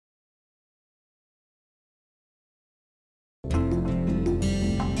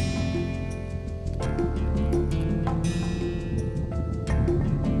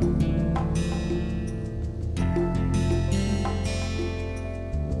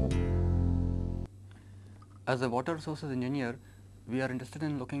As a water resources engineer, we are interested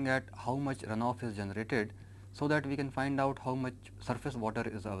in looking at how much runoff is generated so that we can find out how much surface water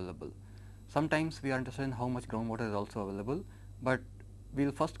is available. Sometimes we are interested in how much groundwater is also available, but we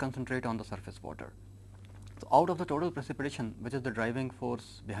will first concentrate on the surface water. So, out of the total precipitation, which is the driving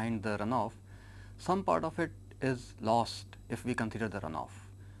force behind the runoff, some part of it is lost if we consider the runoff.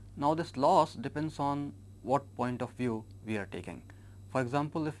 Now, this loss depends on what point of view we are taking. For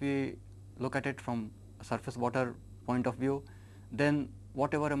example, if we look at it from a surface water point of view, then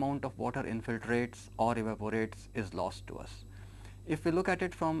whatever amount of water infiltrates or evaporates is lost to us. If we look at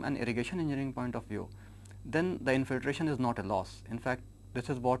it from an irrigation engineering point of view, then the infiltration is not a loss. In fact, this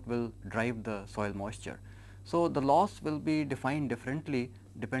is what will drive the soil moisture. So, the loss will be defined differently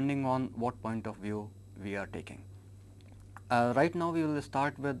depending on what point of view we are taking. Right now, we will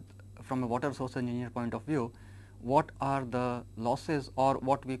start with, from a water resource engineer point of view, what are the losses or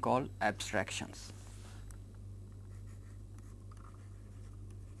what we call abstractions.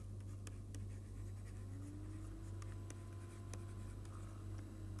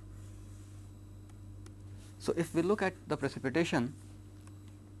 So, if we look at the precipitation,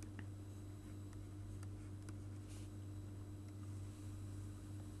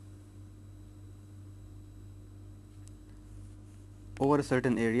 over a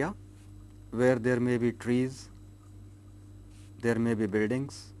certain area where there may be trees, there may be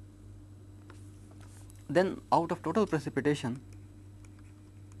buildings, then out of total precipitation,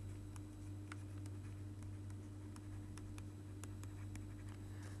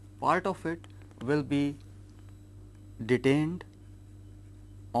 part of it will be detained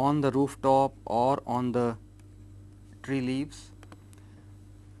on the rooftop or on the tree leaves,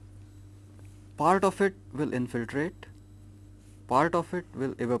 part of it will infiltrate, part of it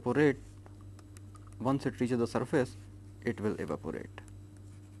will evaporate. Once it reaches the surface, it will evaporate.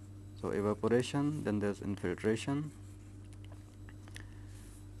 So, evaporation, then there is infiltration,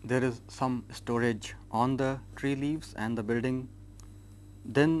 there is some storage on the tree leaves and the building.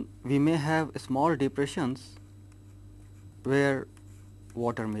 Then we may have small depressions where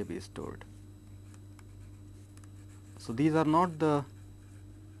water may be stored. So, these are not the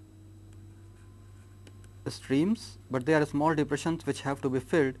streams, but they are small depressions which have to be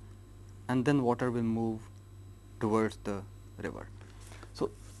filled, and then water will move towards the river.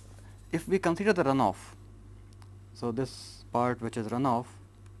 So, if we consider the runoff, so this part which is runoff,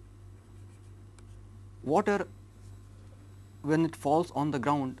 water when it falls on the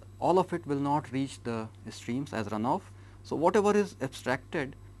ground, all of it will not reach the streams as runoff. So, whatever is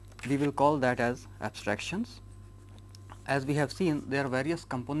abstracted, we will call that as abstractions. As we have seen, there are various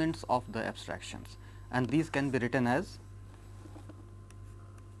components of the abstractions, and these can be written as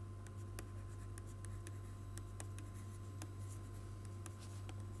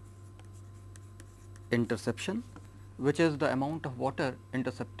interception, which is the amount of water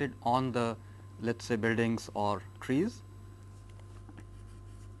intercepted on the, let us say, buildings or trees.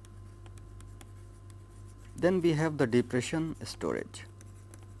 Then we have the depression storage.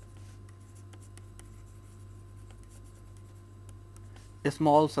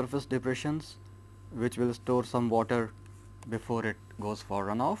 Small surface depressions which will store some water before it goes for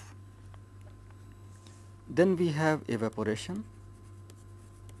runoff. Then we have evaporation.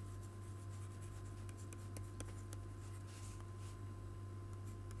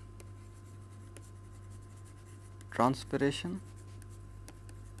 Transpiration.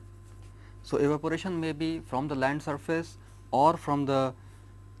 So, evaporation may be from the land surface or from the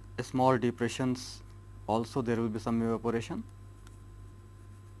small depressions, also there will be some evaporation.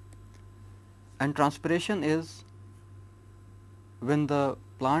 And transpiration is when the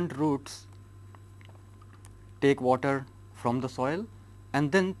plant roots take water from the soil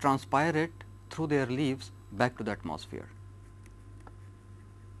and then transpire it through their leaves back to the atmosphere.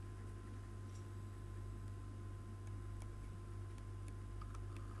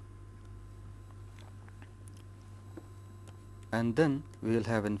 And then we will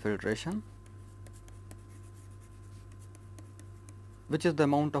have infiltration, which is the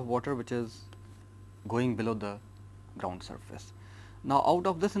amount of water which is going below the ground surface. Now, out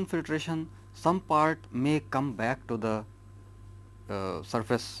of this infiltration, some part may come back to the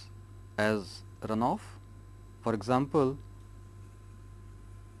surface as runoff. For example,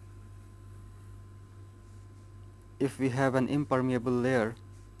 if we have an impermeable layer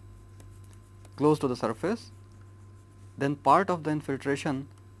close to the surface, then part of the infiltration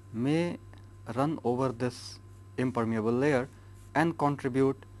may run over this impermeable layer and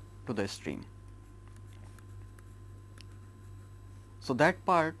contribute to the stream. So, that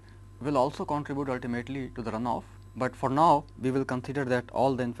part will also contribute ultimately to the runoff, but for now we will consider that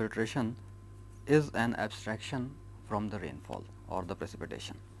all the infiltration is an abstraction from the rainfall or the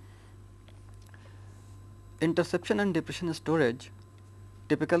precipitation. Interception and depression storage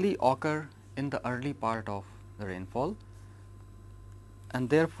typically occur in the early part of the rainfall, and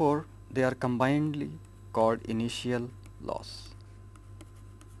therefore they are combinedly called initial loss.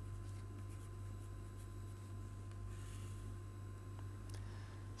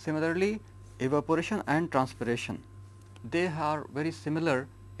 Similarly, evaporation and transpiration, they are very similar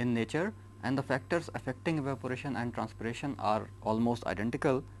in nature, and the factors affecting evaporation and transpiration are almost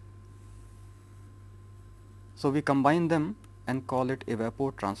identical. So, we combine them and call it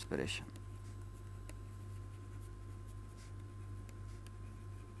evapotranspiration.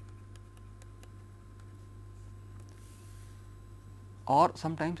 Or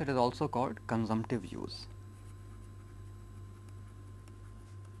sometimes it is also called consumptive use.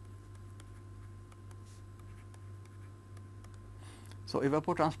 So,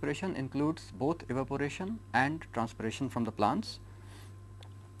 evapotranspiration includes both evaporation and transpiration from the plants.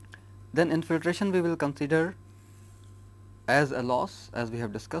 Then infiltration we will consider as a loss, as we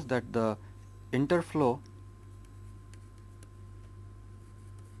have discussed that the interflow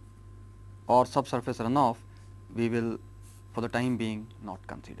or subsurface runoff we will for the time being not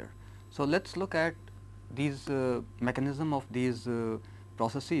consider. So, let us look at these mechanism of these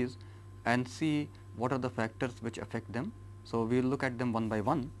processes and see what are the factors which affect them. So, we will look at them one by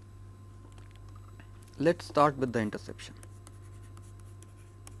one. Let us start with the interception.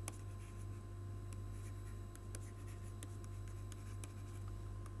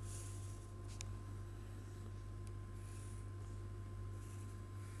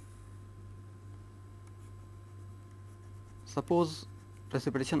 Suppose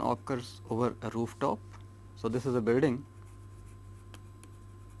precipitation occurs over a rooftop. So, this is a building,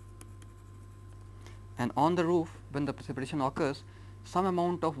 and on the roof when the precipitation occurs, some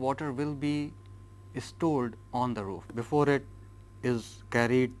amount of water will be stored on the roof before it is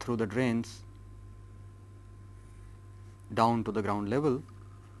carried through the drains down to the ground level.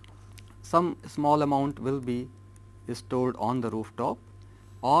 Some small amount will be stored on the rooftop,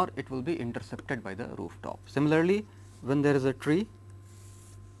 or it will be intercepted by the rooftop. Similarly, when there is a tree,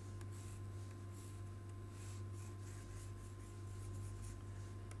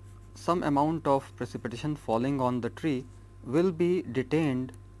 some amount of precipitation falling on the tree will be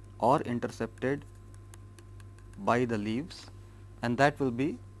detained or intercepted by the leaves, and that will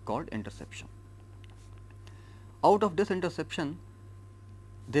be called interception. Out of this interception,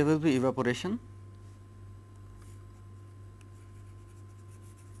 there will be evaporation.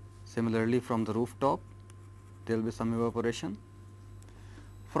 Similarly, from the rooftop, there will be some evaporation.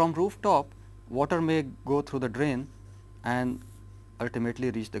 From rooftop, water may go through the drain and ultimately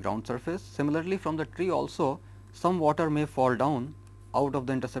reach the ground surface. Similarly, from the tree also, some water may fall down out of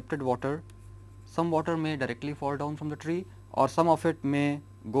the intercepted water. Some water may directly fall down from the tree, or some of it may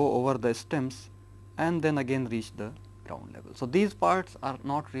go over the stems and then again reach the ground level. So, these parts are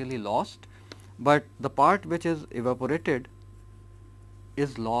not really lost, but the part which is evaporated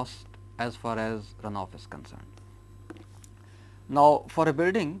is lost as far as runoff is concerned. Now, for a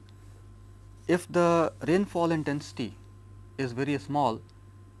building, if the rainfall intensity is very small,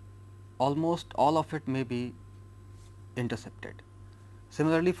 almost all of it may be intercepted.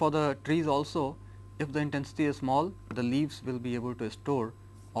 Similarly, for the trees also, if the intensity is small, the leaves will be able to store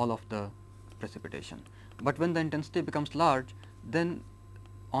all of the precipitation. But when the intensity becomes large, then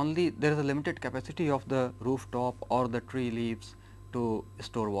only there is a limited capacity of the rooftop or the tree leaves to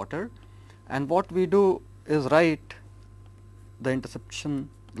store water, and what we do is write the interception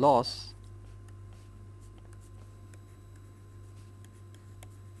loss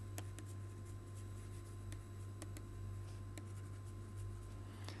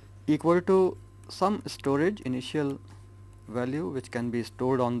equal to some storage initial value which can be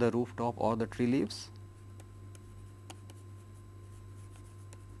stored on the rooftop or the tree leaves,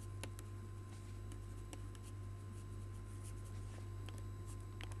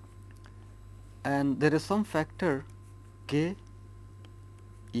 and there is some factor K,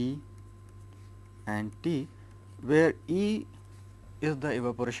 E and T, where E is the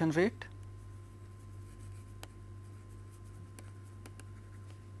evaporation rate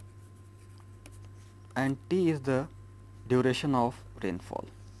and T is the duration of rainfall.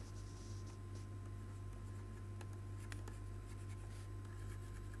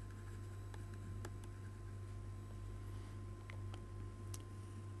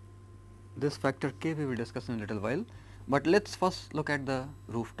 This factor K we will discuss in a little while, but let us first look at the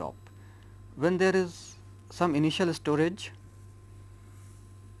rooftop. When there is some initial storage,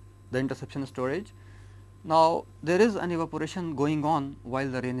 the interception storage, now there is an evaporation going on while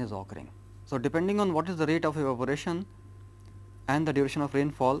the rain is occurring. So, depending on what is the rate of evaporation and the duration of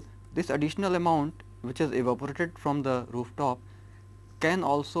rainfall, this additional amount which is evaporated from the rooftop can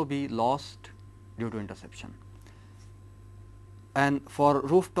also be lost due to interception, and for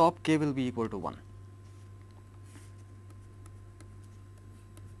rooftop K will be equal to 1.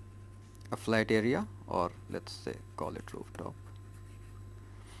 A flat area, or let us say call it rooftop.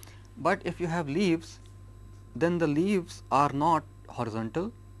 But if you have leaves, then the leaves are not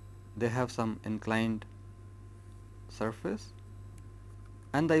horizontal, they have some inclined surface,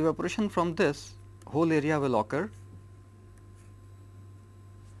 and the evaporation from this whole area will occur.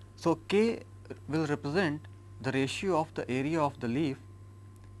 So, K will represent the ratio of the area of the leaf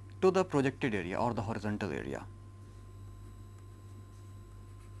to the projected area or the horizontal area.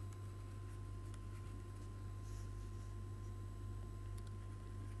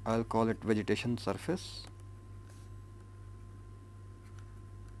 I will call it vegetation surface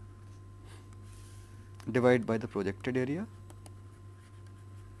divided by the projected area,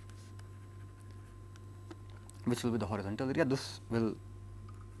 which will be the horizontal area. This will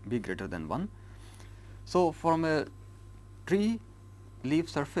be greater than 1. So, from a tree leaf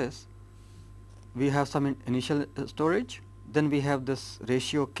surface, we have some initial storage, then we have this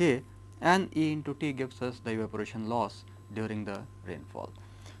ratio K, and E into T gives us the evaporation loss during the rainfall.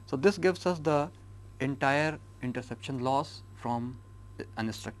 So, this gives us the entire interception loss from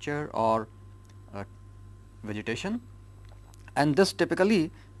an structure or vegetation, and this typically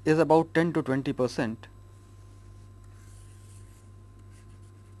is about 10 to 20%,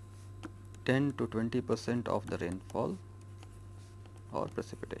 10 to 20% of the rainfall or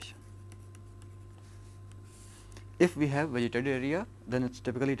precipitation. If we have vegetated area, then it is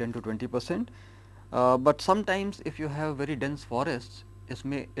typically 10 to 20%, but sometimes if you have very dense forests,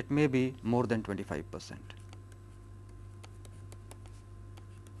 it may be more than 25%.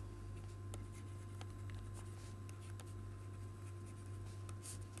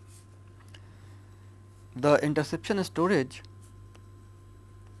 The interception storage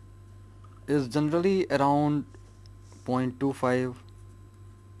is generally around 0.25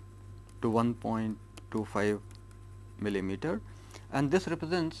 to 1.25 millimeter, and this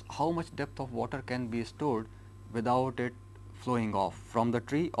represents how much depth of water can be stored without it flowing off from the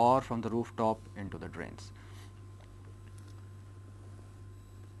tree or from the rooftop into the drains.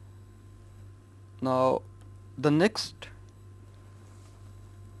 Now, the next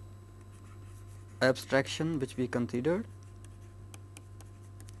abstraction which we considered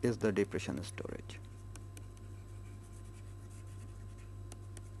is the depression storage.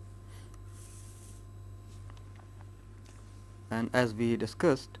 And as we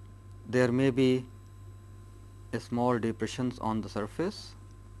discussed, there may be small depressions on the surface.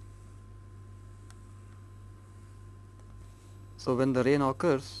 So, when the rain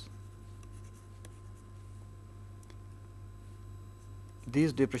occurs,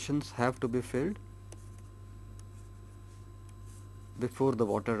 these depressions have to be filled before the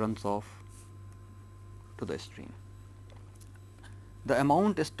water runs off to the stream. The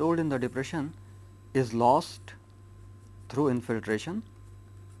amount stored in the depression is lost through infiltration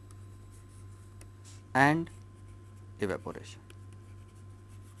and evaporation.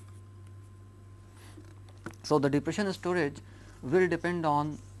 So, the depression storage will depend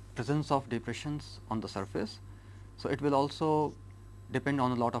on presence of depressions on the surface. So, it will also depend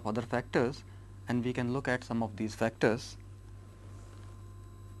on a lot of other factors, and we can look at some of these factors.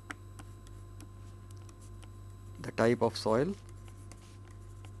 The type of soil,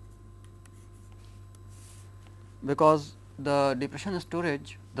 because the depression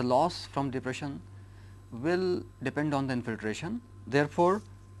storage, the loss from depression will depend on the infiltration. Therefore,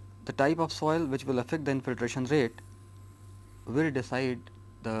 the type of soil which will affect the infiltration rate will decide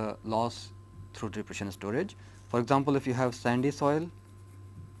the loss through depression storage. For example, if you have sandy soil,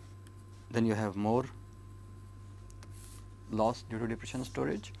 then you have more loss due to depression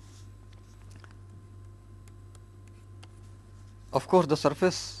storage. Of course,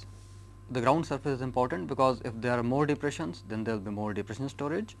 the ground surface is important, because if there are more depressions, then there will be more depression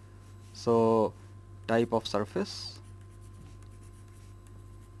storage. So, type of surface,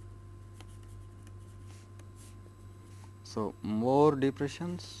 so more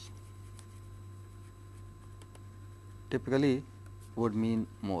depressions typically would mean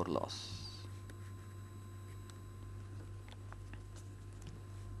more loss.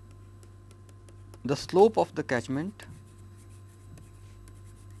 The slope of the catchment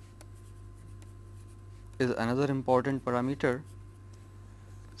is another important parameter.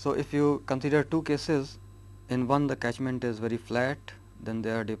 So, if you consider two cases, in one the catchment is very flat, then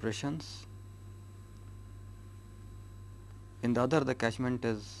there are depressions. In the other, the catchment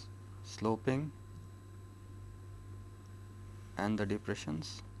is sloping and the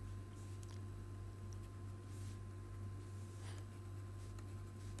depressions.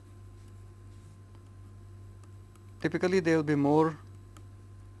 Typically there will be more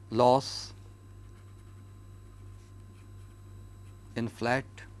loss in flat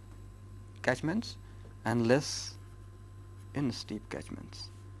catchments and less in steep catchments.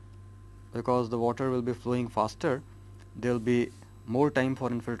 Because the water will be flowing faster, there will be more time for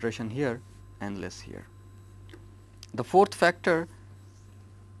infiltration here and less here. The fourth factor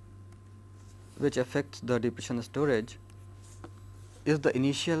which affects the depression storage is the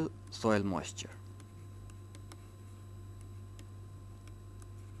initial soil moisture.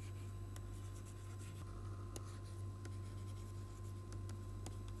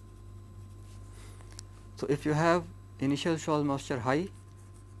 So, if you have initial soil moisture high,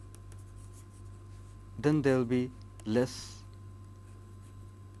 then there will be less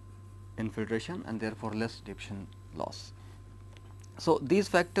infiltration and therefore less depression loss. So, these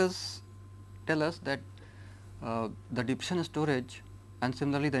factors tell us that the depression storage and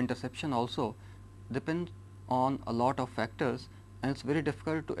similarly the interception also depend on a lot of factors, and it is very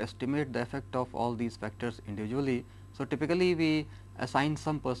difficult to estimate the effect of all these factors individually. So, typically we assign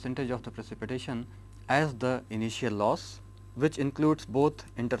some percentage of the precipitation as the initial loss, which includes both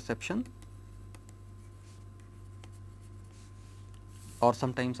interception or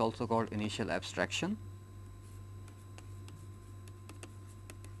sometimes also called initial abstraction,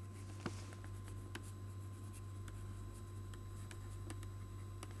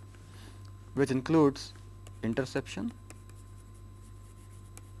 which includes interception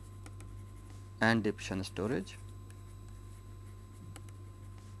and depression storage.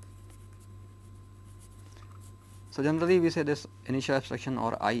 So, generally we say this initial abstraction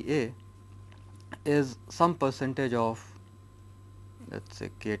or IA is some percentage of, let us say,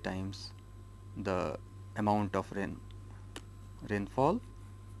 k times the amount of rainfall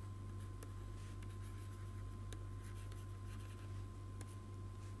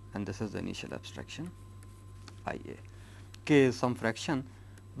and this is the initial abstraction IA. K is some fraction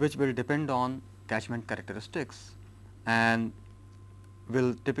which will depend on catchment characteristics and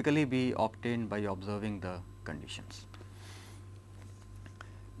will typically be obtained by observing the conditions.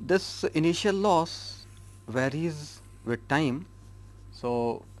 This initial loss varies with time.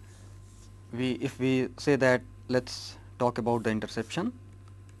 So, if we say that, let us talk about the interception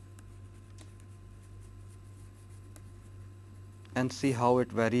and see how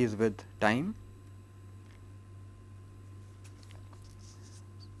it varies with time.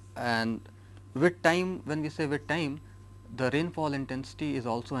 And with time, when we say with time, the rainfall intensity is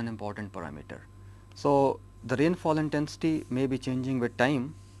also an important parameter. So, the rainfall intensity may be changing with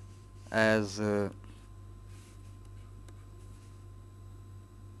time as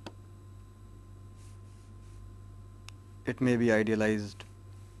it may be idealized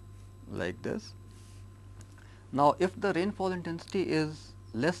like this. Now, if the rainfall intensity is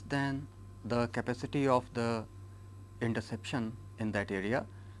less than the capacity of the interception in that area,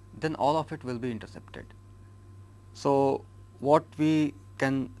 then all of it will be intercepted. So, what we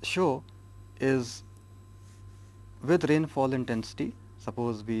can show is with rainfall intensity,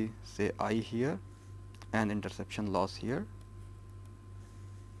 suppose we say I here and interception loss here,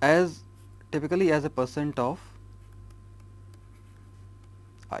 as typically as a percent of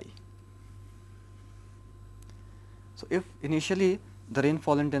I. So, if initially the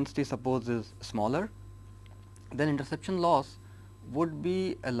rainfall intensity suppose is smaller, then interception loss would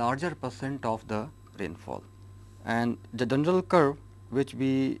be a larger percent of the rainfall, and the general curve which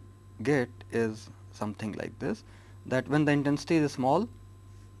we get is something like this, that when the intensity is small,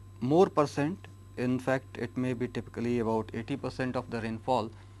 more percent, in fact it may be typically about 80% of the rainfall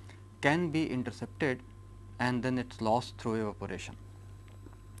can be intercepted and then it is lost through evaporation.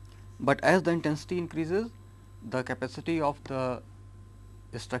 But as the intensity increases, the capacity of the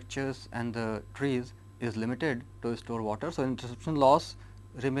structures and the trees is limited to store water. So, interception loss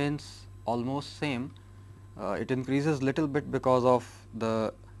remains almost same. It increases little bit because of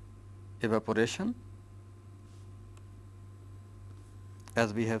the evaporation,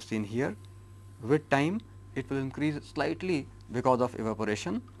 as we have seen here. With time it will increase slightly because of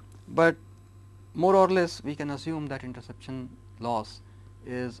evaporation, but more or less we can assume that interception loss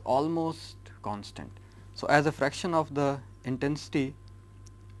is almost constant. So, as a fraction of the intensity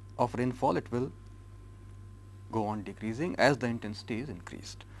of rainfall, it will go on decreasing as the intensity is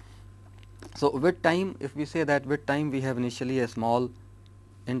increased. So, with time, if we say that with time we have initially a small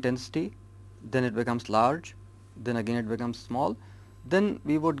intensity, then it becomes large, then again it becomes small, then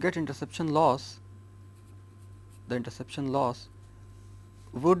we would get interception loss. The interception loss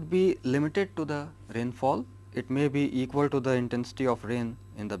would be limited to the rainfall. It may be equal to the intensity of rain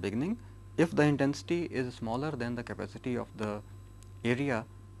in the beginning if the intensity is smaller than the capacity of the area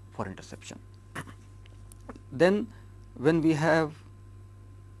for interception. Then when we have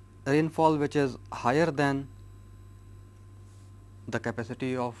rainfall which is higher than the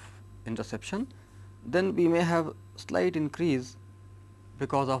capacity of interception, then we may have slight increase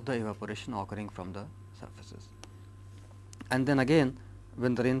because of the evaporation occurring from the surfaces. And then again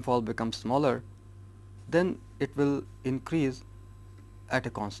when the rainfall becomes smaller, then it will increase at a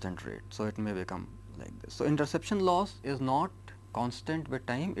constant rate. So, it may become like this. So, interception loss is not constant with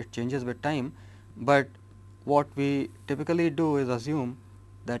time, it changes with time, but what we typically do is assume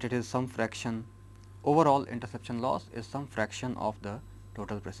that it is some fraction. Overall interception loss is some fraction of the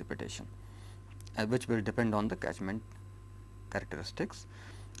total precipitation, which will depend on the catchment characteristics,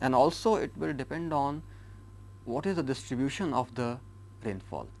 and also it will depend on what is the distribution of the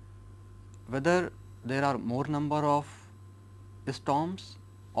rainfall, whether there are more number of storms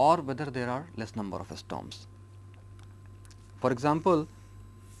or whether there are less number of storms. For example,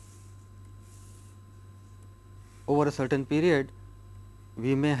 over a certain period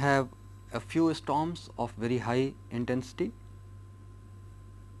we may have a few storms of very high intensity,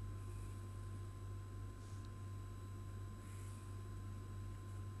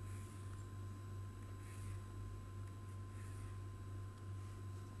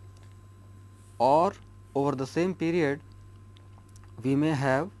 or over the same period we may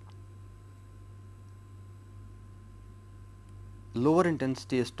have lower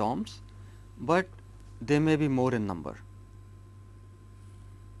intensity storms, but they may be more in number.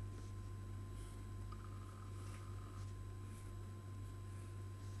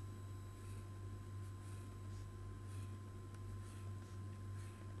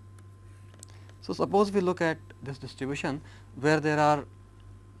 So, suppose we look at this distribution where there are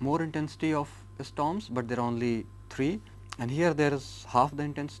more intensity of storms, but there are only 3, and here there is half the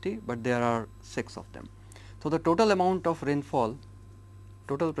intensity, but there are 6 of them. So, the total amount of rainfall,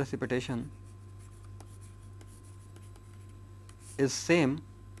 total precipitation is same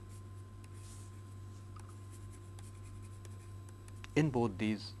in both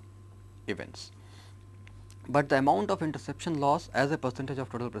these events, but the amount of interception loss as a percentage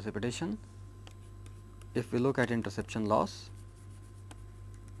of total precipitation, if we look at interception loss,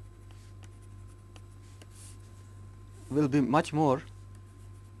 will be much more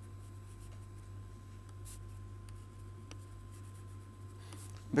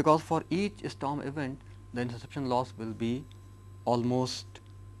because for each storm event the interception loss will be almost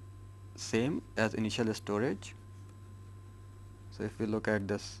same as initial storage. So, if we look at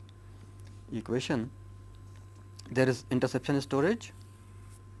this equation, there is interception storage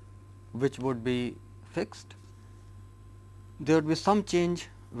which would be fixed. There would be some change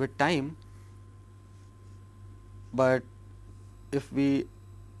with time, but if we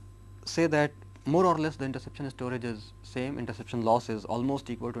say that more or less the interception storage is same, interception loss is almost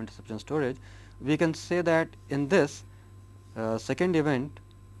equal to interception storage, we can say that in this second event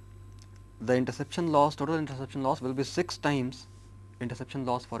the interception loss, total interception loss will be 6 times interception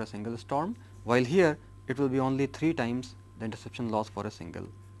loss for a single storm, while here it will be only 3 times the interception loss for a single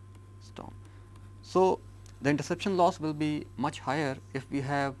storm. So, the interception loss will be much higher if we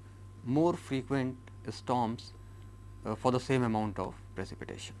have more frequent storms for the same amount of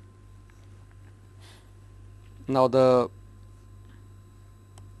precipitation. Now, the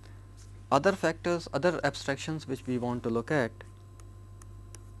other factors, other abstractions which we want to look at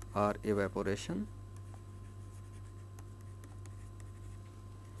are evaporation,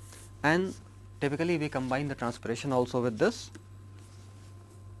 and typically we combine the transpiration also with this.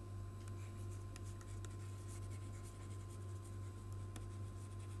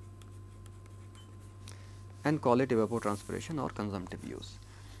 And call it evapotranspiration or consumptive use.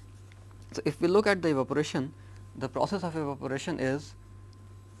 So, if we look at the evaporation, the process of evaporation is,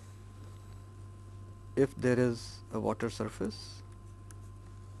 if there is a water surface,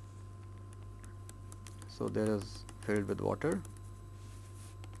 so there is filled with water.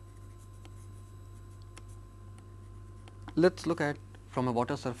 Let us look at from a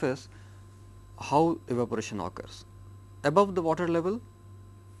water surface how evaporation occurs. Above the water level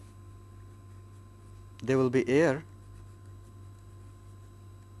there will be air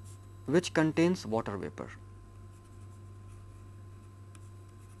which contains water vapor.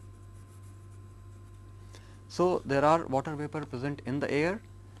 So, there are water vapor present in the air,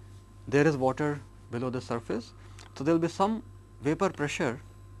 there is water below the surface. So, there will be some vapor pressure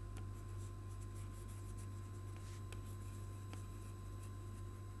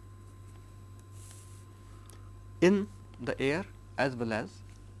in the air as well as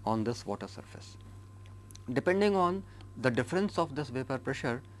on this water surface. Depending on the difference of this vapor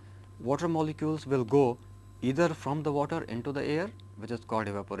pressure, water molecules will go either from the water into the air, which is called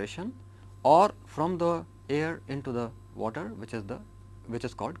evaporation, or from the air into the water, which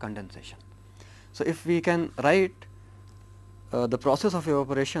is called condensation. So, if we can write the process of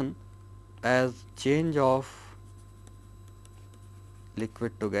evaporation as change of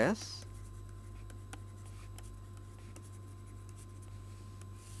liquid to gas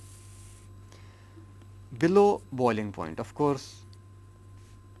below boiling point. Of course,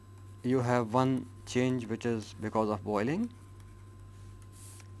 you have one change which is because of boiling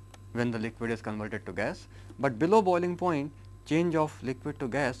when the liquid is converted to gas, but below boiling point change of liquid to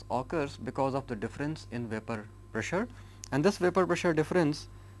gas occurs because of the difference in vapor pressure, and this vapor pressure difference,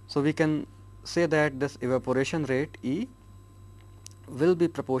 so we can say that this evaporation rate E will be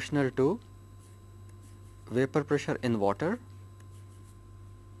proportional to vapor pressure in water,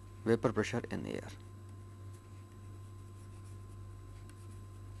 vapor pressure in air.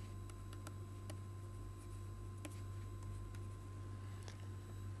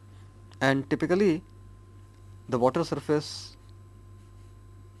 And typically the water surface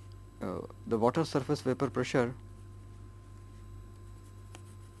vapor pressure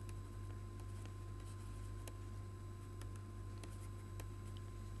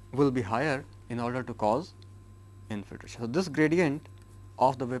will be higher in order to cause infiltration. So, this gradient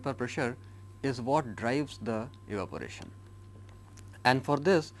of the vapor pressure is what drives the evaporation, and for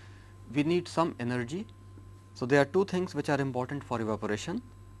this we need some energy. So, there are two things which are important for evaporation.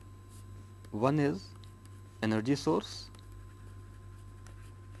 One is energy source,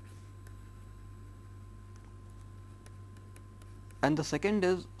 and the second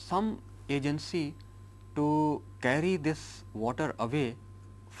is some agency to carry this water away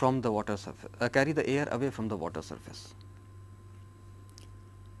from the water surface, carry the air away from the water surface.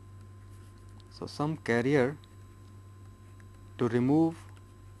 So, some carrier to remove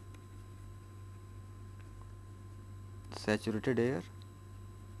saturated air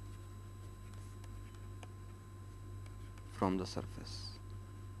from the surface.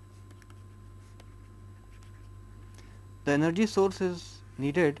 The energy source is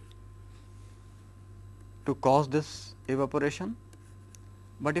needed to cause this evaporation,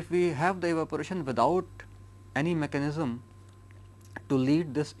 but if we have the evaporation without any mechanism to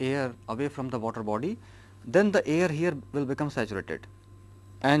lead this air away from the water body, then the air here will become saturated,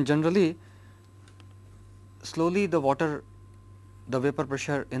 and generally slowly the vapor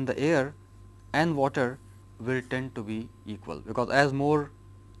pressure in the air and water will tend to be equal, because as more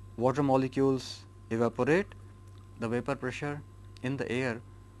water molecules evaporate, the vapor pressure in the air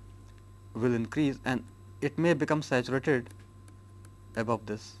will increase and it may become saturated above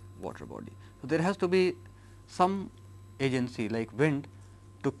this water body. So, there has to be some agency like wind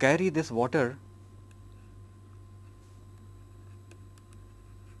to carry this water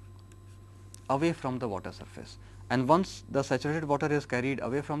away from the water surface, and once the saturated water is carried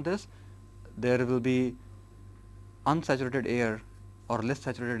away from this, there will be unsaturated air or less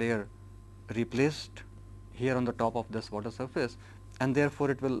saturated air replaced here on the top of this water surface, and therefore,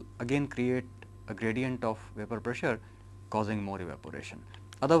 it will again create a gradient of vapor pressure causing more evaporation.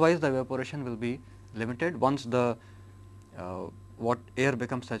 Otherwise, the evaporation will be limited. Once the what air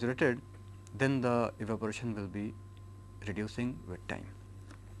becomes saturated, then the evaporation will be reducing with time.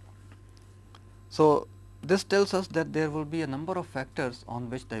 So, this tells us that there will be a number of factors on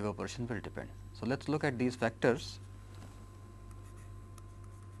which the evaporation will depend. So, let us look at these factors.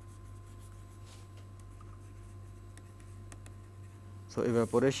 So,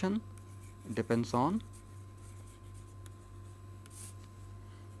 evaporation depends on,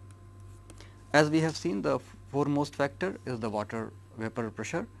 as we have seen, the foremost factor is the water vapor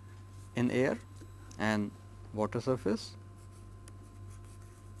pressure in air and water surface.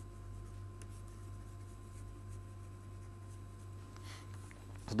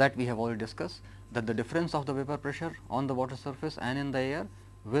 So, that we have already discussed, that the difference of the vapor pressure on the water surface and in the air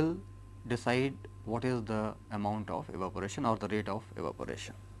will decide what is the amount of evaporation or the rate of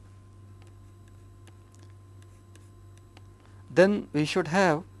evaporation. Then we should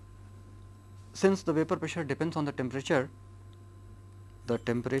have, since the vapor pressure depends on the temperature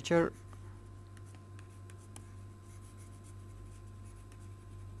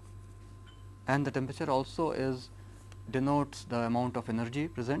and the temperature also denotes the amount of energy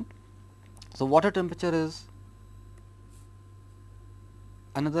present. So, water temperature is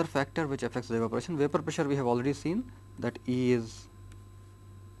another factor which affects the evaporation. Vapor pressure we have already seen that E is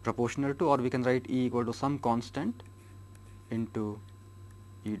proportional to, or we can write E equal to some constant into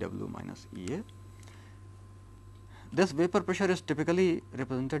EW minus EA. This vapor pressure is typically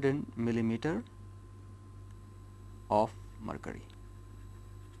represented in millimeter of mercury.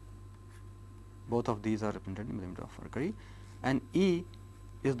 Both of these are represented in millimeter of mercury, and E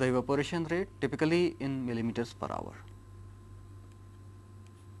is the evaporation rate, typically in millimeters per hour.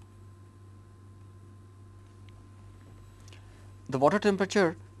 The water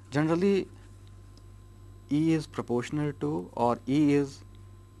temperature, generally E is proportional to, or E is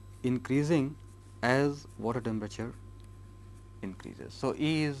increasing as water temperature increases. So,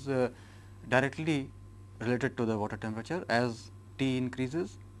 E is directly related to the water temperature. As T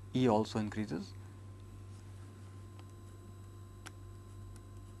increases, E also increases.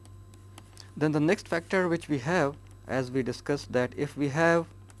 Then the next factor which we have, as we discussed, that if we have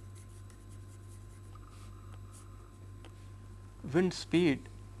wind speed,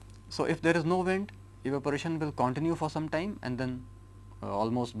 so if there is no wind, evaporation will continue for some time and then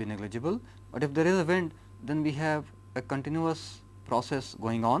almost be negligible. But if there is a wind, then we have a continuous process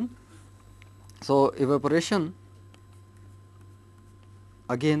going on. So, evaporation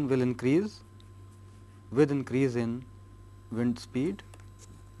again will increase with increase in wind speed,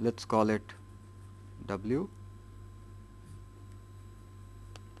 let us call it W,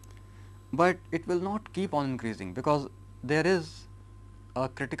 but it will not keep on increasing, because there is a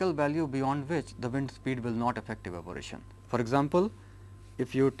critical value beyond which the wind speed will not affect evaporation. For example,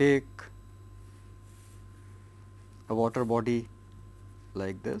 if you take a water body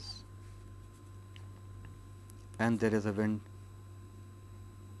like this and there is a wind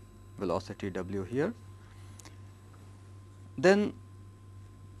velocity W here, then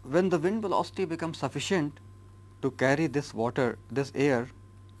when the wind velocity becomes sufficient to carry this air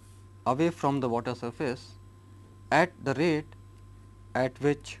away from the water surface at the rate at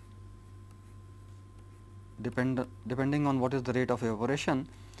which, depending on what is the rate of evaporation,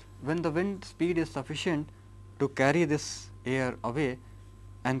 when the wind speed is sufficient to carry this air away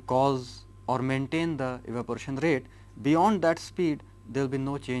and cause or maintain the evaporation rate, beyond that speed there will be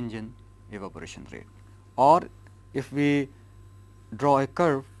no change in evaporation rate. Or if we draw a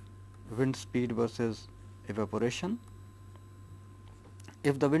curve, wind speed versus evaporation,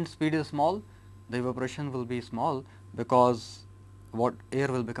 if the wind speed is small, the evaporation will be small, because what air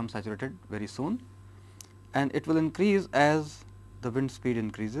will become saturated very soon, and it will increase as the wind speed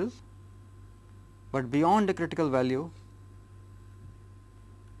increases, but beyond a critical value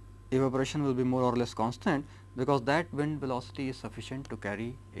evaporation will be more or less constant, because that wind velocity is sufficient to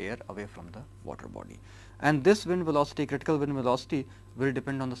carry air away from the water body. And this wind velocity, critical wind velocity, will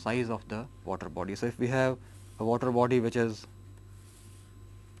depend on the size of the water body. So, if we have a water body which is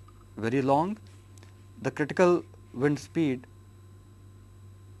very long, the critical wind speed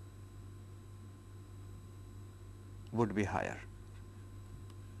would be higher,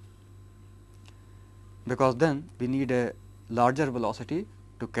 because then we need a larger velocity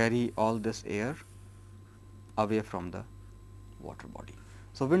to carry all this air away from the water body.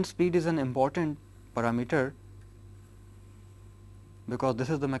 So, wind speed is an important parameter, because this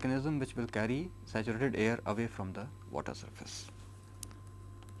is the mechanism which will carry saturated air away from the water surface.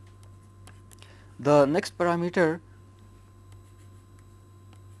 The next parameter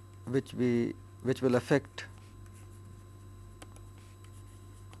which will affect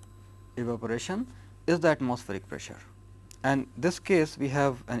evaporation is the atmospheric pressure, and this case we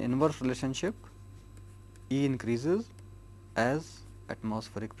have an inverse relationship. E increases as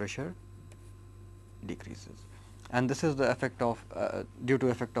atmospheric pressure decreases, and this is the effect of due to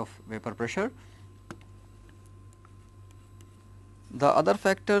effect of vapor pressure. The other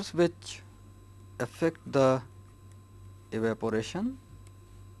factors which affect the evaporation: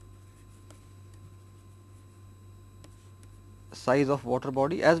 size of water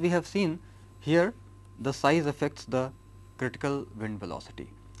body. As we have seen here, the size affects the critical wind velocity,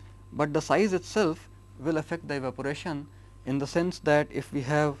 but the size itself will affect the evaporation, in the sense that if we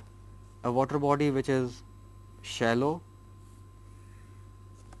have a water body which is shallow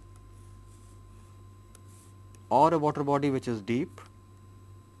or a water body which is deep,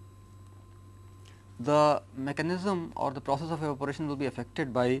 the mechanism or the process of evaporation will be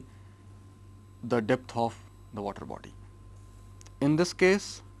affected by the depth of the water body. In this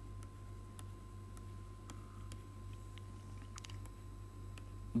case,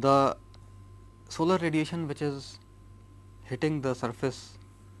 the solar radiation which is hitting the surface,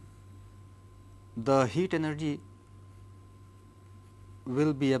 the heat energy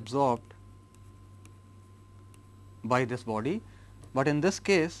will be absorbed by this body, but in this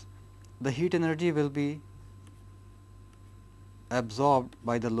case the heat energy will be absorbed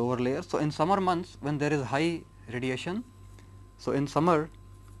by the lower layer. So, in summer months when there is high radiation, so in summer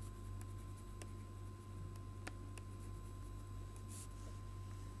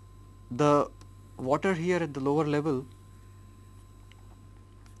the water here at the lower level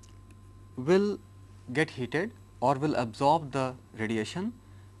will get heated or will absorb the radiation,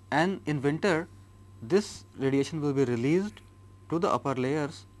 and in winter this radiation will be released to the upper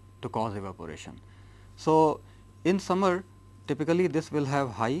layers to cause evaporation. So, in summer typically this will have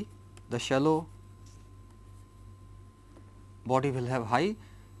high, the shallow body will have high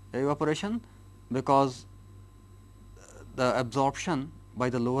evaporation because the absorption by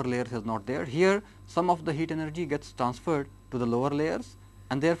the lower layers is not there. Here some of the heat energy gets transferred to the lower layers,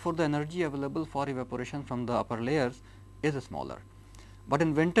 and therefore, the energy available for evaporation from the upper layers is smaller. But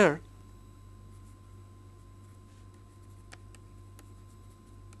in winter,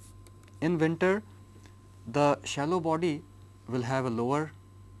 the shallow body will have a lower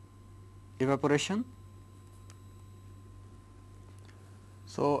evaporation.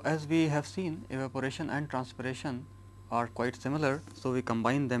 So, as we have seen, evaporation and transpiration are quite similar. So, we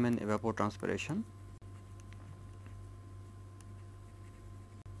combine them in evapotranspiration.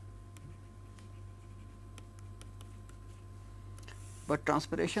 But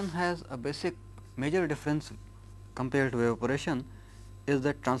transpiration has a basic major difference compared to evaporation, is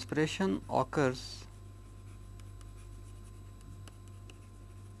that transpiration occurs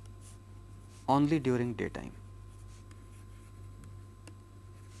only during daytime.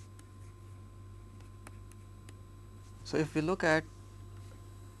 So, if we look at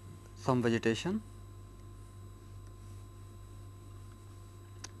some vegetation,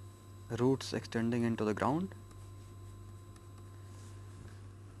 roots extending into the ground,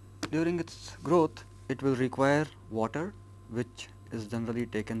 during its growth it will require water, which is generally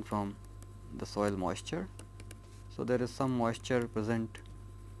taken from the soil moisture. So, there is some moisture present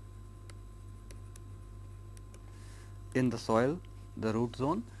in the soil, the root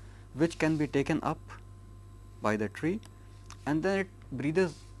zone, which can be taken up by the tree, and then it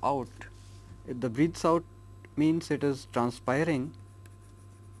breathes out. If the breathes out means it is transpiring.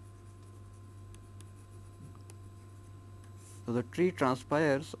 So, the tree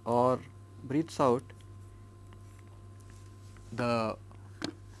transpires or breathes out the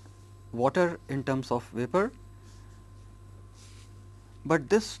water in terms of vapor, but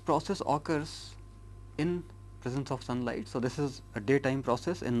this process occurs in presence of sunlight. So, this is a daytime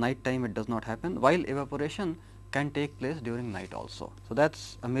process, in night time it does not happen, while evaporation can take place during night also. So, that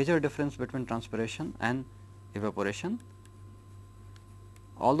is a major difference between transpiration and evaporation.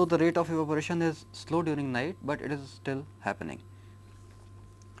 Although the rate of evaporation is slow during night, but it is still happening.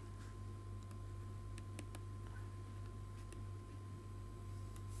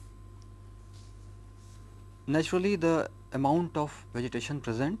 Naturally, the amount of vegetation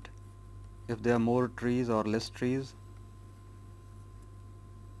present, if there are more trees or less trees,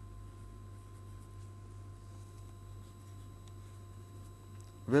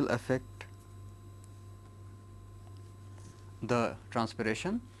 will affect the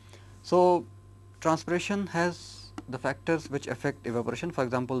transpiration. So, transpiration has the factors which affect evaporation. For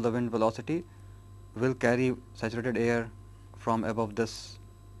example, the wind velocity will carry saturated air from above this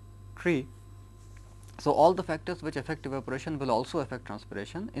tree. So, all the factors which affect evaporation will also affect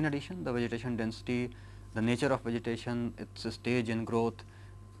transpiration. In addition, the vegetation density, the nature of vegetation, its stage in growth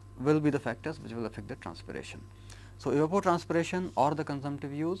will be the factors which will affect the transpiration. So, evapotranspiration or the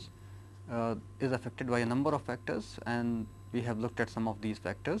consumptive use is affected by a number of factors, and we have looked at some of these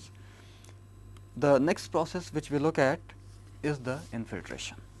factors. The next process which we look at is the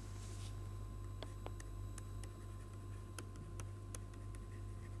infiltration.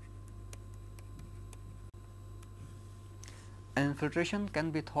 And infiltration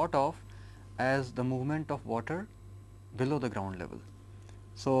can be thought of as the movement of water below the ground level.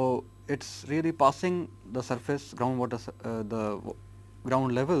 So, it is really passing the surface groundwater, the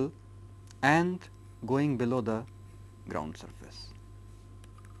ground level, and going below the ground surface.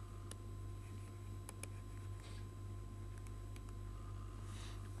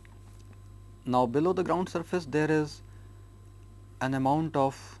 Now, below the ground surface there is an amount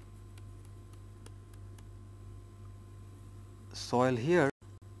of soil here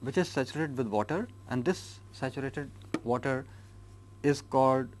which is saturated with water, and this saturated water is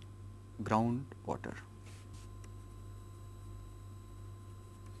called ground water.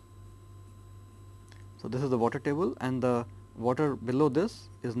 So, this is the water table, and the water below this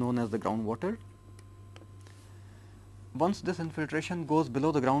is known as the ground water. Once this infiltration goes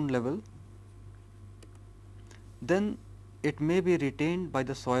below the ground level, then it may be retained by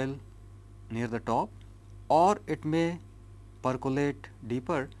the soil near the top, or it may percolate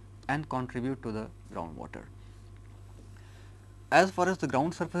deeper and contribute to the groundwater. As far as the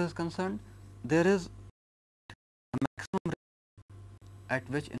ground surface is concerned, there is a maximum rate at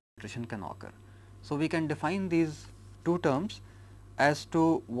which infiltration can occur. So, we can define these two terms as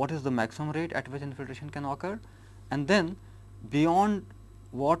to what is the maximum rate at which infiltration can occur, and then beyond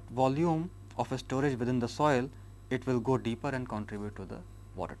what volume of a storage within the soil it will go deeper and contribute to the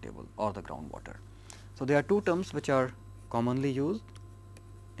water table or the groundwater. So, there are two terms which are commonly used: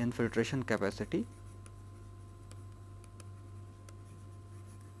 infiltration capacity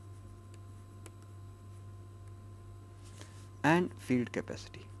and field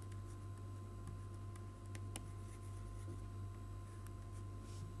capacity.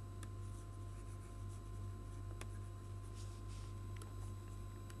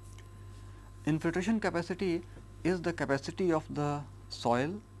 Infiltration capacity is the capacity of the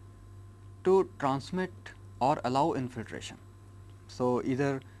soil to transmit or allow infiltration. So,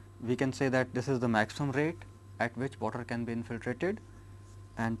 either we can say that this is the maximum rate at which water can be infiltrated,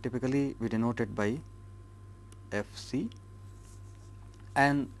 and typically we denote it by Fc,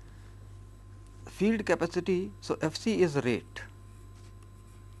 and field capacity. So, Fc is rate,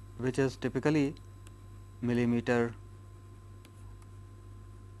 which is typically millimeter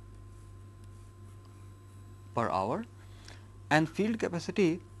per hour, and field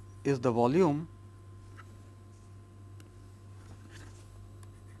capacity is the volume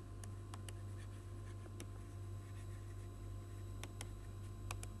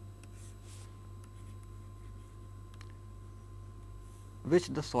which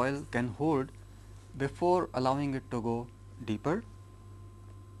the soil can hold before allowing it to go deeper.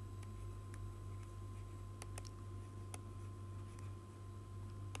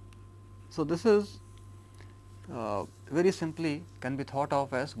 So, this is very simply can be thought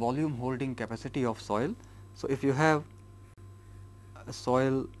of as volume holding capacity of soil. So, if you have a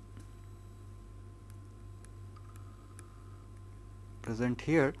soil present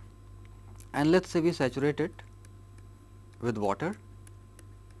here and let us say we saturate it with water.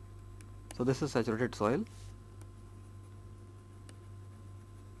 So, this is saturated soil,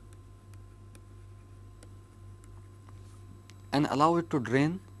 and allow it to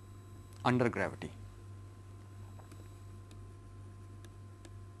drain under gravity.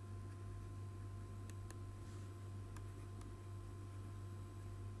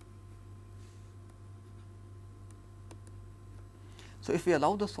 So, if we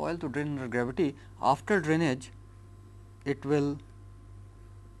allow the soil to drain under gravity, after drainage it will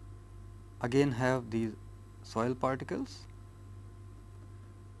again have these soil particles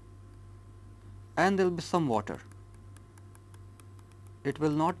and there will be some water. It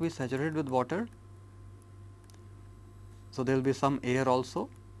will not be saturated with water. So, there will be some air also,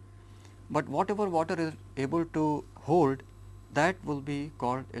 but whatever water is able to hold, that will be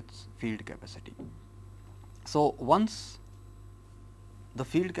called its field capacity. So, once the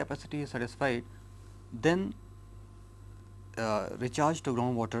field capacity is satisfied, then recharge to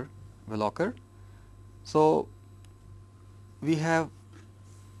groundwater will occur. So, we have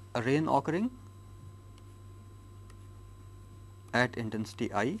a rain occurring at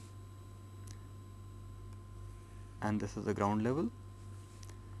intensity I, and this is the ground level.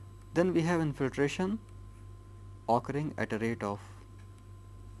 Then we have infiltration occurring at a rate of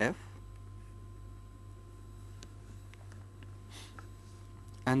F,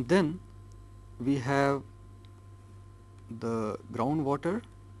 and then we have the groundwater,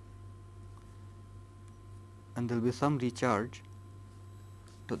 and there will be some recharge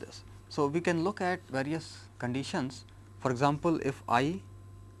to this. So, we can look at various conditions. For example, if I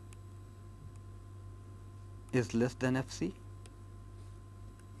is less than Fc,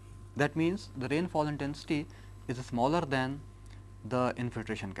 that means the rainfall intensity is smaller than the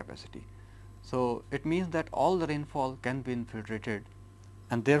infiltration capacity. So, it means that all the rainfall can be infiltrated,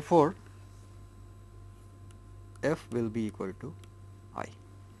 and therefore, F will be equal to I.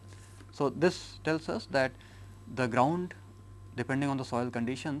 So, this tells us that the ground, depending on the soil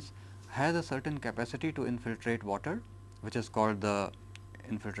conditions, has a certain capacity to infiltrate water, which is called the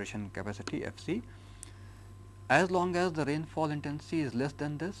infiltration capacity Fc. As long as the rainfall intensity is less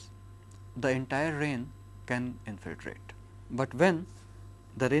than this, the entire rain can infiltrate. But when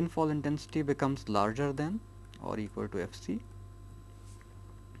the rainfall intensity becomes larger than or equal to Fc,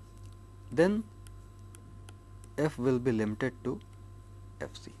 then F will be limited to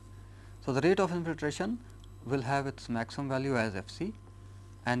Fc. So, the rate of infiltration will have its maximum value as Fc,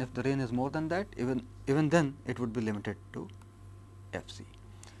 and if the rain is more than that, even then it would be limited to Fc.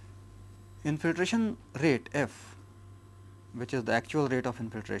 Infiltration rate F, which is the actual rate of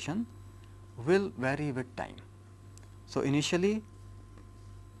infiltration, will vary with time. So, initially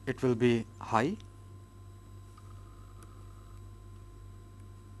it will be high,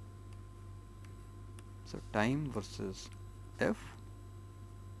 so time versus F,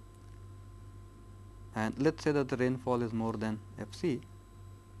 and let's say that the rainfall is more than Fc,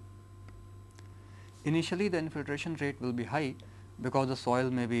 initially the infiltration rate will be high because the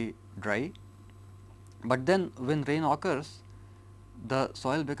soil may be dry, but then when rain occurs, the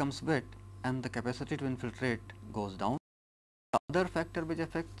soil becomes wet and the capacity to infiltrate goes down. The other factor which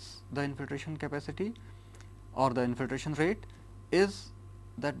affects the infiltration capacity or the infiltration rate is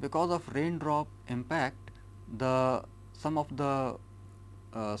that because of raindrop impact, the some of the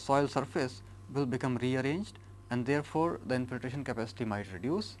soil surface will become rearranged, and therefore the infiltration capacity might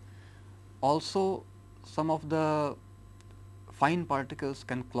reduce. Also, some of the fine particles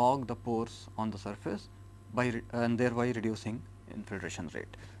can clog the pores on the surface and thereby reducing infiltration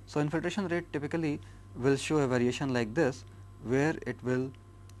rate. So, infiltration rate typically will show a variation like this, where it will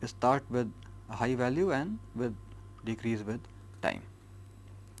start with a high value and with decrease with time.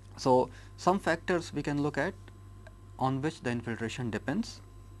 So, some factors we can look at on which the infiltration depends.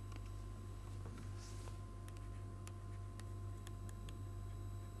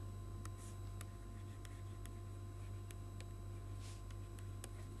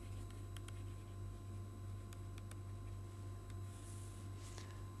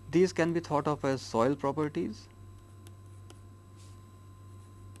 These can be thought of as soil properties,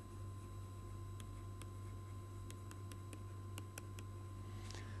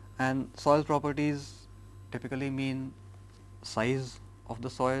 and soil properties typically mean size of the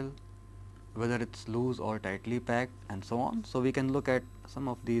soil, whether it is loose or tightly packed, and so on. So, we can look at some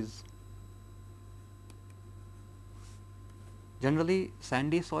of these. Generally,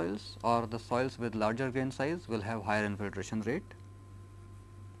 sandy soils or the soils with larger grain size will have higher infiltration rate.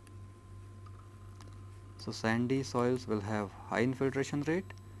 So, sandy soils will have high infiltration rate,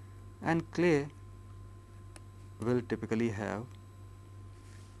 and clay will typically have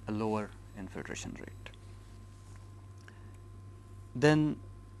a lower infiltration rate. Then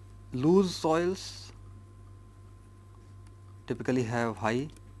loose soils typically have high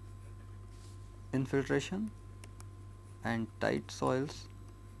infiltration, and tight soils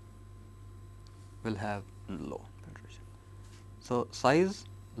will have low infiltration. So, size,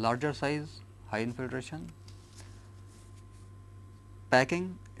 larger size, high infiltration.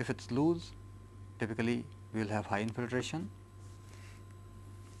 Packing, if it is loose, typically we will have high infiltration.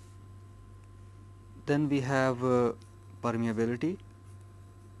 Then we have permeability.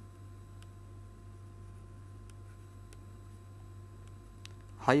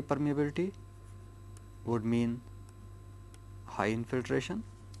 High permeability would mean high infiltration,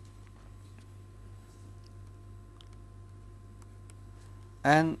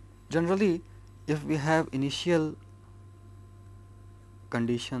 and generally if we have initial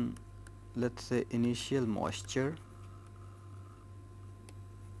condition, let us say initial moisture,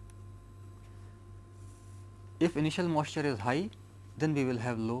 if initial moisture is high, then we will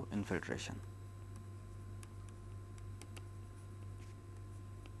have low infiltration.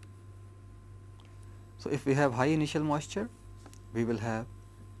 So, if we have high initial moisture, we will have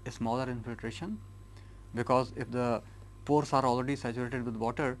a smaller infiltration, because if the pores are already saturated with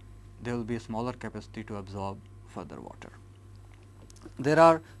water, there will be a smaller capacity to absorb further water.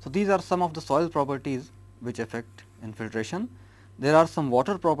 So these are some of the soil properties which affect infiltration. There are some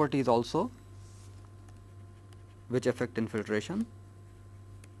water properties also which affect infiltration.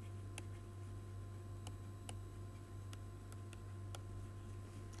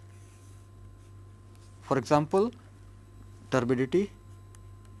 For example, turbidity.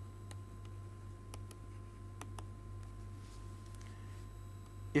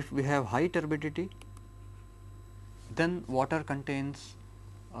 If we have high turbidity, then water contains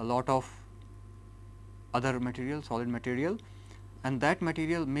a lot of other material, solid material, and that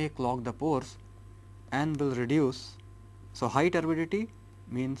material may clog the pores and will reduce. So, high turbidity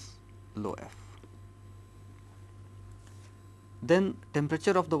means low F. Then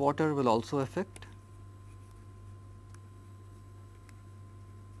temperature of the water will also affect.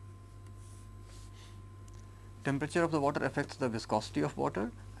 Temperature of the water affects the viscosity of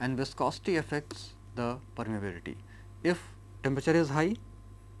water, and viscosity affects the permeability. If temperature is high,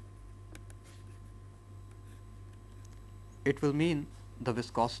 it will mean the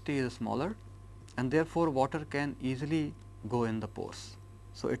viscosity is smaller, and therefore water can easily go in the pores.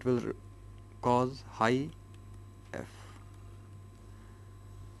 So, it will cause high F.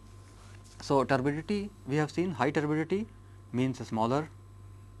 So, turbidity, we have seen high turbidity means a smaller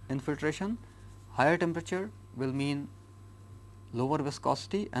infiltration, higher temperature will mean lower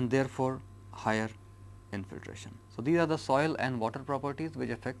viscosity and therefore higher infiltration. So, these are the soil and water properties which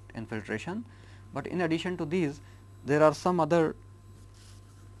affect infiltration, but in addition to these, there are some other,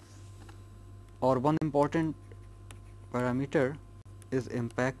 or one important parameter is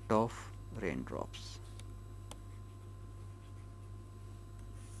impact of raindrops.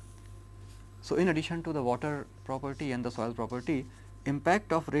 So, in addition to the water property and the soil property,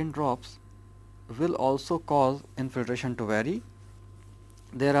 impact of raindrops will also cause infiltration to vary.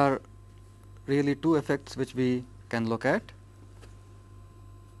 There are really two effects which we can look at.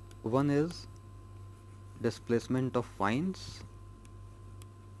 One is displacement of fines.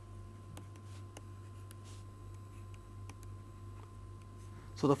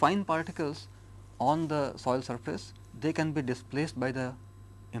 So, the fine particles on the soil surface, they can be displaced by the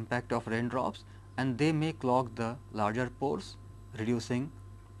impact of raindrops, and they may clog the larger pores, reducing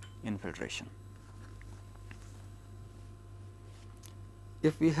infiltration.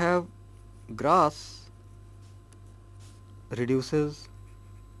 If we have grass, reduces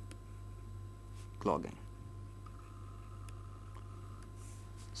clogging.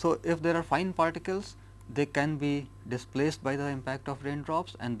 So, if there are fine particles, they can be displaced by the impact of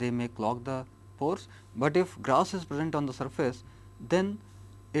raindrops and they may clog the pores, but if grass is present on the surface, then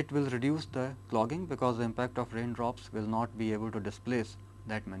it will reduce the clogging, because the impact of raindrops will not be able to displace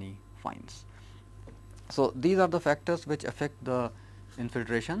that many fines. So, these are the factors which affect the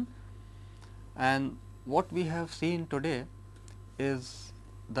infiltration, and what we have seen today is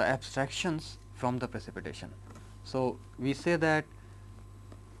the abstractions from the precipitation. So, we say that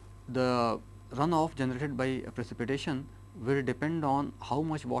the runoff generated by a precipitation will depend on how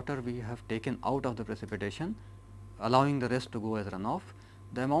much water we have taken out of the precipitation, allowing the rest to go as runoff.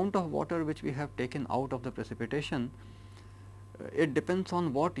 The amount of water which we have taken out of the precipitation, it depends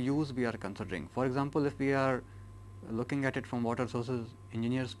on what use we are considering. For example, if we are looking at it from water sources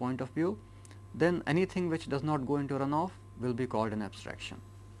engineer's point of view, then anything which does not go into runoff will be called an abstraction.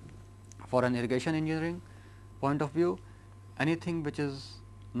 For an irrigation engineering point of view, anything which is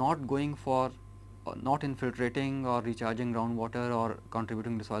not going for not infiltrating or recharging groundwater or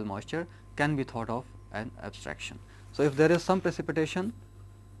contributing to soil moisture can be thought of an abstraction. So, if there is some precipitation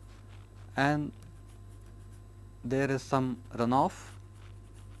and there is some runoff,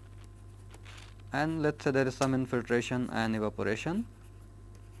 and let us say there is some infiltration and evaporation,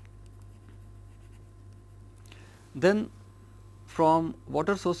 then from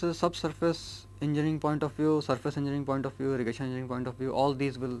water sources, subsurface engineering point of view, surface engineering point of view, irrigation engineering point of view, all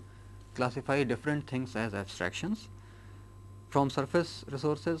these will classify different things as abstractions. From surface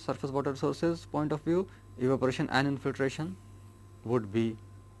resources, surface water resources point of view, evaporation and infiltration would be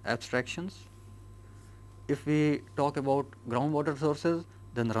abstractions. If we talk about groundwater sources,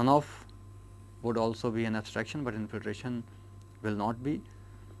 then runoff would also be an abstraction, but infiltration will not be.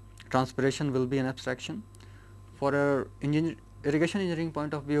 Transpiration will be an abstraction. For a irrigation engineering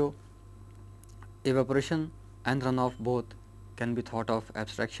point of view, evaporation and runoff both can be thought of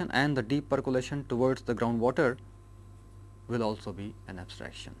abstraction, and the deep percolation towards the groundwater will also be an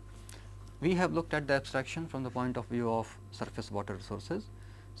abstraction. We have looked at the abstraction from the point of view of surface water resources.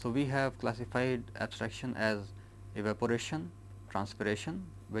 So, we have classified abstraction as evaporation, transpiration,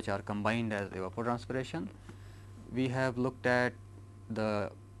 which are combined as evapotranspiration. We have looked at the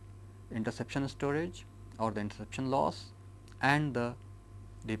interception storage or the interception loss and the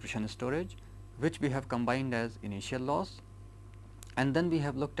depression storage, which we have combined as initial loss. And then we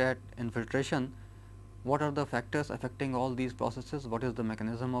have looked at infiltration, what are the factors affecting all these processes, what is the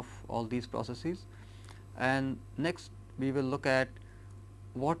mechanism of all these processes, and next we will look at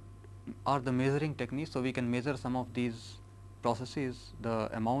what are the measuring techniques. So, we can measure some of these processes, the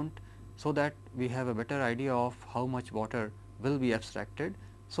amount, so that we have a better idea of how much water will be abstracted,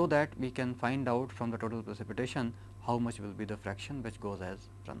 so that we can find out from the total precipitation how much will be the fraction which goes as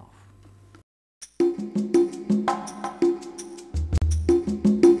runoff.